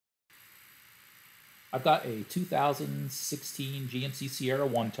I've got a 2016 GMC Sierra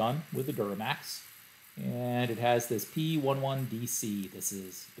 1-ton with a Duramax, and it has this P11DC. This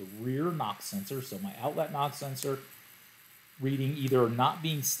is the rear knock sensor, so my outlet knock sensor reading either not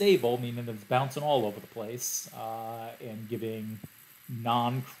being stable, meaning that it's bouncing all over the place and giving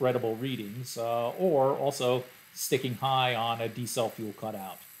non-credible readings, or also sticking high on a diesel fuel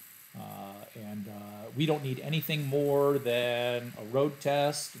cutout. We don't need anything more than a road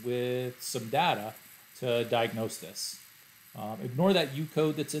test with some data to diagnose this. Ignore that U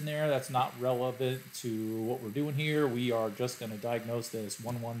code that's in there. That's not relevant to what we're doing here. We are just going to diagnose this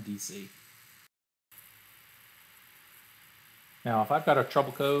 11DC. Now, if I've got a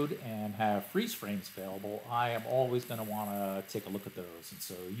trouble code and have freeze frames available, I am always going to want to take a look at those. And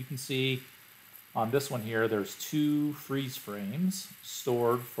so you can see on this one here, there's 2 freeze frames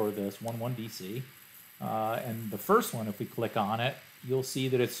stored for this 11DC. And the first one, if we click on it, you'll see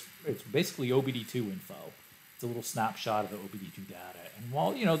that it's basically OBD2 info. It's a little snapshot of the OBD2 data. And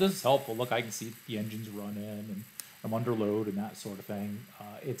while, this is helpful, look, I can see the engine's running and I'm under load and that sort of thing.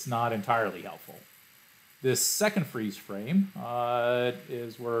 It's not entirely helpful. This second freeze frame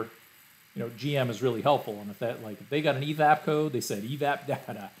is where, GM is really helpful. And if they got an evap code, they said evap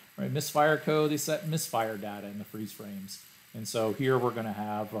data, right? Misfire code, they set misfire data in the freeze frames. And so here we're going to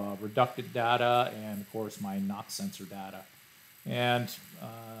have reducted data and, of course, my knock sensor data. And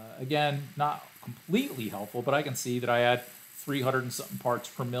again, not completely helpful, but I can see that I had 300 and something parts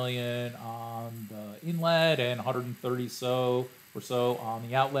per million on the inlet and 130 or so on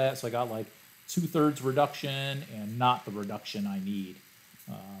the outlet. So I got like 2/3 reduction and not the reduction I need.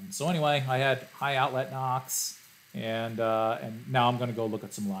 So anyway, I had high outlet knocks, and now I'm going to go look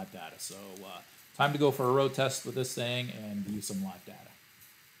at some live data. So time to go for a road test with this thing and view some live data.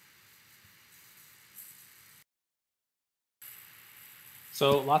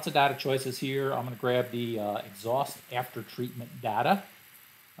 So lots of data choices here. I'm going to grab the exhaust after treatment data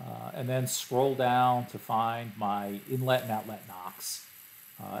and then scroll down to find my inlet and outlet knocks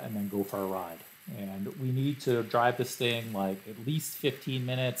and then go for a ride. And we need to drive this thing like at least 15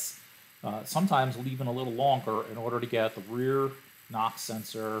 minutes, sometimes even a little longer, in order to get the rear knock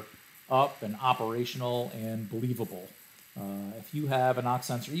sensor up and operational and believable. If you have a knock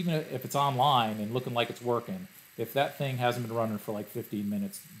sensor, even if it's online and looking like it's working, if that thing hasn't been running for like 15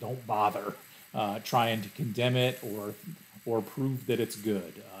 minutes, don't bother trying to condemn it or prove that it's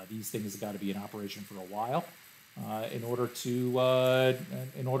good. These things have got to be in operation for a while in order to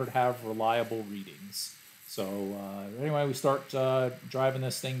have reliable readings. So anyway, we start driving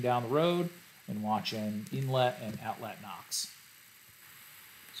this thing down the road and watching inlet and outlet knocks.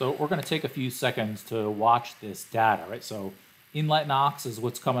 So we're going to take a few seconds to watch this data, right? So inlet knocks is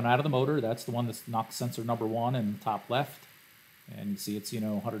what's coming out of the motor. That's the one that's knock sensor number 1 in the top left. And you see it's,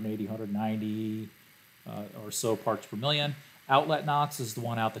 180, 190 or so parts per million. Outlet knocks is the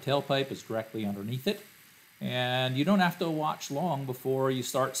one out the tailpipe, is directly underneath it. And you don't have to watch long before you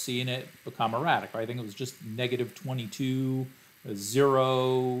start seeing it become erratic, right? I think it was just negative 22,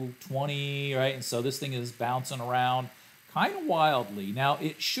 0, 20, right? And so this thing is bouncing around kind of wildly. Now,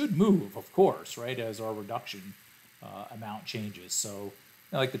 it should move, of course, right, as our reduction amount changes. So,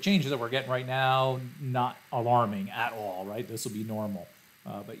 like the changes that we're getting right now, not alarming at all, right? This will be normal.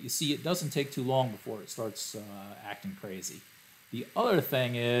 But you see, it doesn't take too long before it starts acting crazy. The other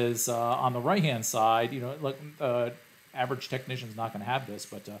thing is on the right-hand side, look, average technician's not going to have this,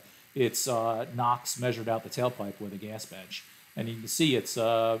 but it's knocks measured out the tailpipe with a gas bench. And you can see it's,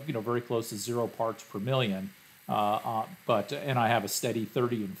 very close to 0 parts per million. And I have a steady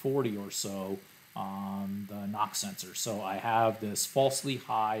 30 and 40 or so on the knock sensor. So I have this falsely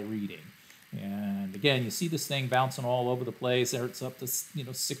high reading. And again, you see this thing bouncing all over the place. There it's up to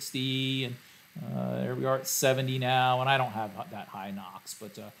 60, and there we are at 70 now, and I don't have that high knocks.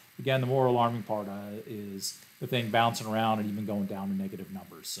 But again, the more alarming part is the thing bouncing around and even going down to negative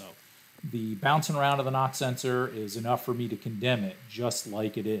numbers. So the bouncing around of the knock sensor is enough for me to condemn it, just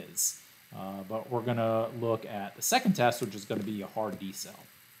like it is. But we're going to look at the second test, which is going to be a hard decel.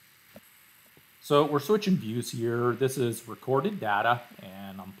 So we're switching views here. This is recorded data,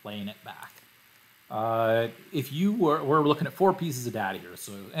 and I'm playing it back. We're looking at 4 pieces of data here.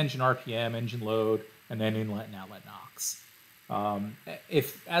 So engine RPM, engine load, and then inlet and outlet knocks.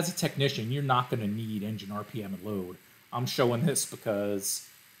 If, as a technician, you're not going to need engine RPM and load, I'm showing this because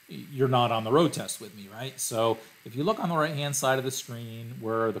you're not on the road test with me, right? So if you look on the right-hand side of the screen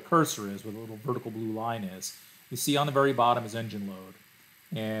where the cursor is, where the little vertical blue line is, you see on the very bottom is engine load.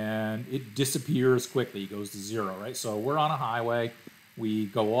 And it disappears quickly. It goes to 0, right? So we're on a highway. We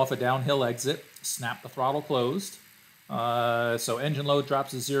go off a downhill exit, snap the throttle closed. So engine load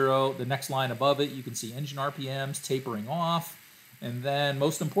drops to 0. The next line above it, you can see engine RPMs tapering off. And then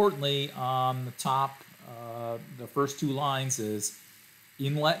most importantly, on the top, the first 2 lines is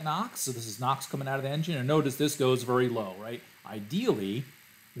inlet NOx. So this is NOx coming out of the engine. And notice this goes very low, right? Ideally,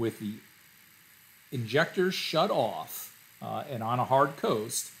 with the injectors shut off and on a hard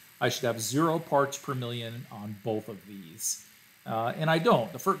coast, I should have 0 parts per million on both of these. And I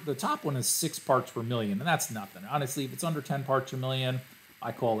don't. The top one is 6 parts per million, and that's nothing. Honestly, if it's under 10 parts per million,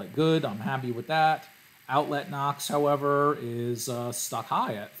 I call it good. I'm happy with that. Outlet NOx, however, is stuck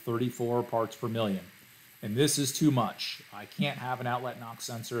high at 34 parts per million. And this is too much. I can't have an outlet NOx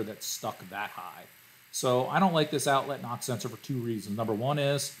sensor that's stuck that high. So I don't like this outlet NOx sensor for 2 reasons. Number one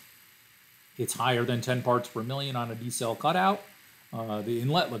is it's higher than 10 parts per million on a D-cell cutout. The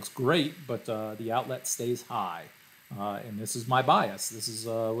inlet looks great, but the outlet stays high. And this is my bias. This is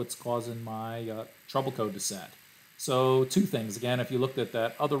what's causing my trouble code to set. So 2 things. Again, if you looked at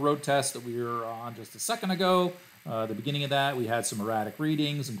that other road test that we were on just a second ago, the beginning of that, we had some erratic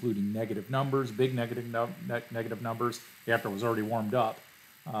readings, including negative numbers, big negative numbers after it was already warmed up.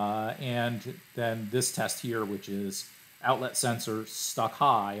 And then this test here, which is outlet sensor stuck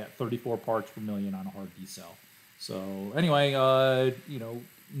high at 34 parts per million on a hard D-cell. So anyway,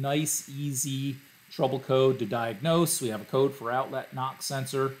 nice, easy trouble code to diagnose. We have a code for outlet NOx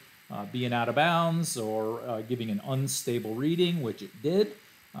sensor being out of bounds or giving an unstable reading, which it did,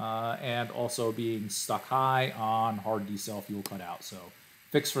 and also being stuck high on hard D-cell fuel cutout. So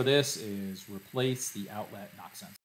fix for this is replace the outlet NOx sensor.